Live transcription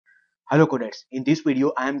Hello coders, in this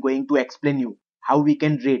video I am going to explain you how we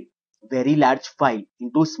can read very large file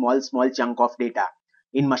into small chunk of data.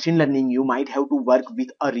 In machine learning you might have to work with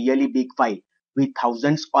a really big file with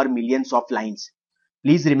thousands or millions of lines.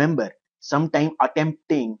 Please remember, sometime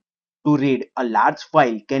attempting to read a large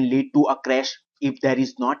file can lead to a crash if there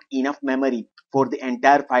is not enough memory for the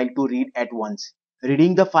entire file to read at once.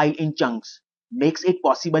 Reading the file in chunks makes it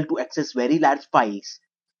possible to access very large files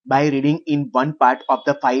by reading in one part of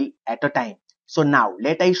the file at a time. So now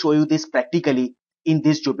let I show you this practically in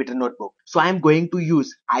this Jupyter notebook. So I am going to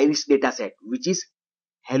use iris dataset, which is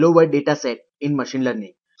hello world dataset in machine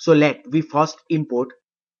learning. So let we first import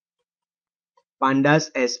pandas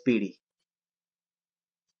as pd.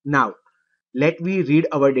 Now let we read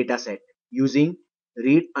our dataset using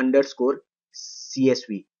read underscore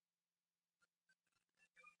CSV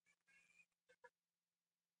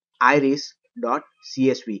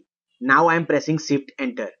iris.csv. Now I am pressing shift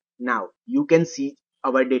enter. Now you can see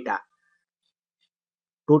our data.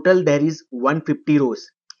 Total there is 150 rows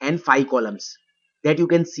and 5 columns that you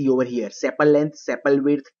can see over here. Sepal length, sepal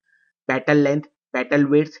width, petal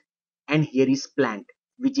width, and here is plant,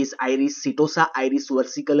 which is iris setosa, iris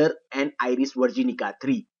versicolor, and iris virginica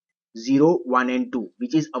 3, 0, 1 and 2,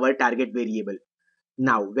 which is our target variable.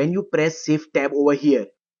 Now when you press shift tab over here,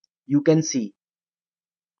 you can see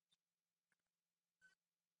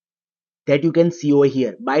that you can see over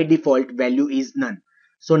here by default value is none.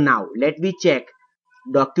 So now let me check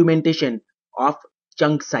documentation of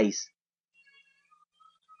chunk size.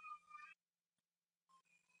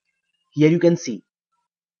 Here you can see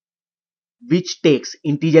which takes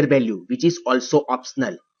integer value, which is also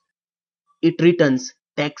optional. It returns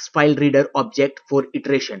text file reader object for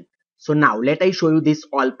iteration. So now let I show you this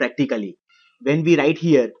all practically. When we write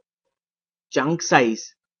here chunk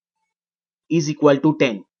size is equal to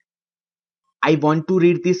 10, I want to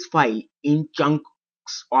read this file in chunks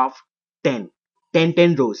of 10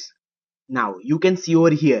 rows. Now you can see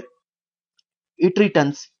over here it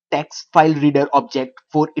returns text file reader object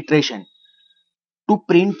for iteration. To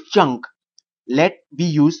print chunk, let we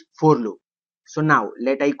use for loop. So now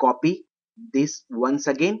let I copy this once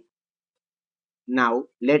again. Now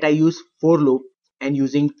let I use for loop and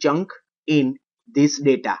using chunk in this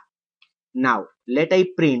data. Now let I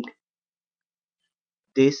print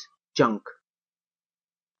this chunk.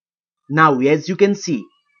 Now as you can see,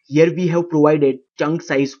 here we have provided chunk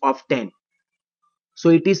size of 10. So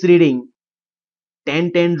it is reading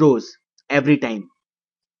 10 rows every time.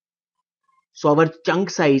 So our chunk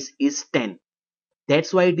size is 10.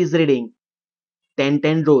 That's why it is reading 10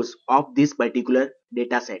 rows of this particular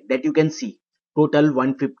data set that you can see. Total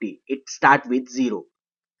 150. It start with 0.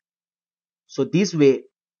 So this way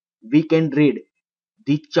we can read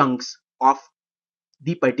the chunks of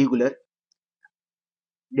the particular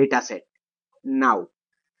data set. Now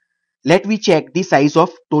let me check the size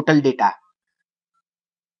of total data.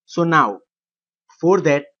 So now for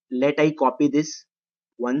that let I copy this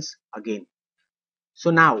once again.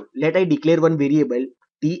 So now let I declare one variable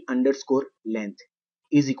t underscore length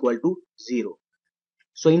is equal to 0.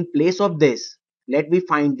 So in place of this let me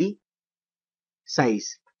find the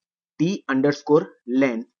size t underscore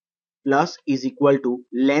length plus is equal to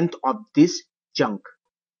length of this chunk.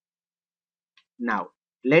 Now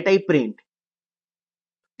let I print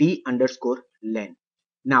t underscore length.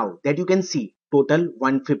 Now that you can see total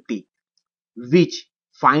 150, which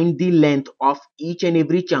find the length of each and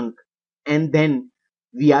every chunk, and then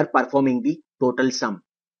we are performing the total sum.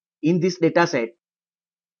 In this data set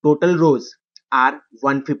total rows are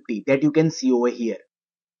 150 that you can see over here,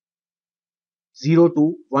 0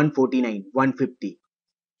 to 149, 150.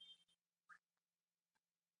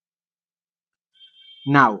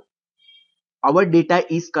 Now our data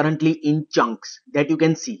is currently in chunks that you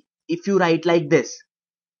can see. If you write like this,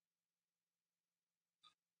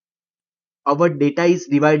 our data is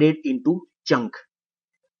divided into chunk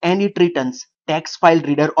and it returns text file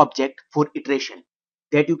reader object for iteration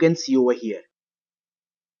that you can see over here.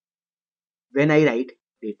 When I write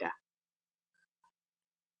data,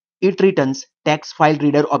 it returns text file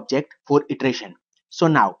reader object for iteration. So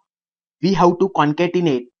now we have to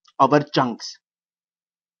concatenate our chunks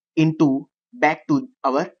into back to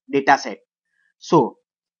our data set. So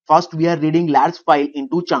first we are reading large file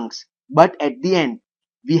into chunks, but at the end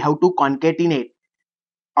we have to concatenate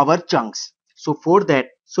our chunks. So for that,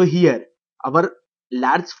 so here our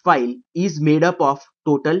large file is made up of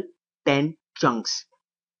total 10 chunks.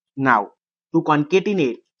 Now to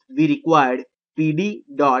concatenate we required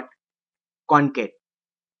pd.concat.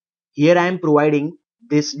 Here I am providing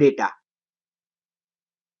this data.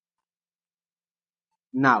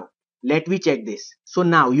 Now Let me check this. So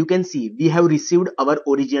now you can see we have received our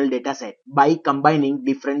original dataset by combining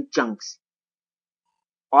different chunks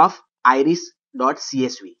of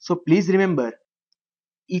iris.csv. So please remember,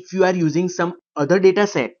 if you are using some other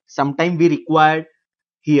dataset, sometime we require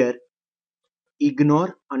here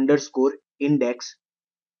ignore underscore index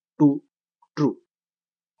to true.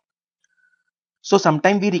 So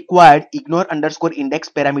sometime we required ignore underscore index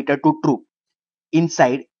parameter to true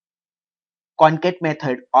inside concat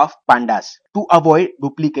method of pandas to avoid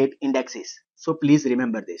duplicate indexes. So please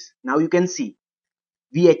remember this. Now you can see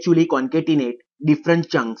we actually concatenate different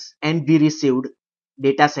chunks and we received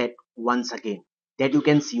dataset once again, that you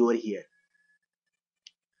can see over here.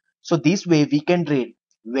 So this way we can read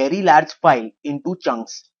very large file into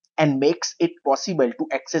chunks and makes it possible to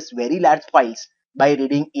access very large files by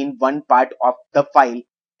reading in one part of the file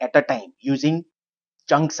at a time using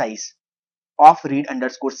chunk size of read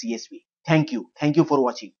underscore CSV. Thank you. Thank you for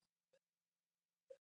watching.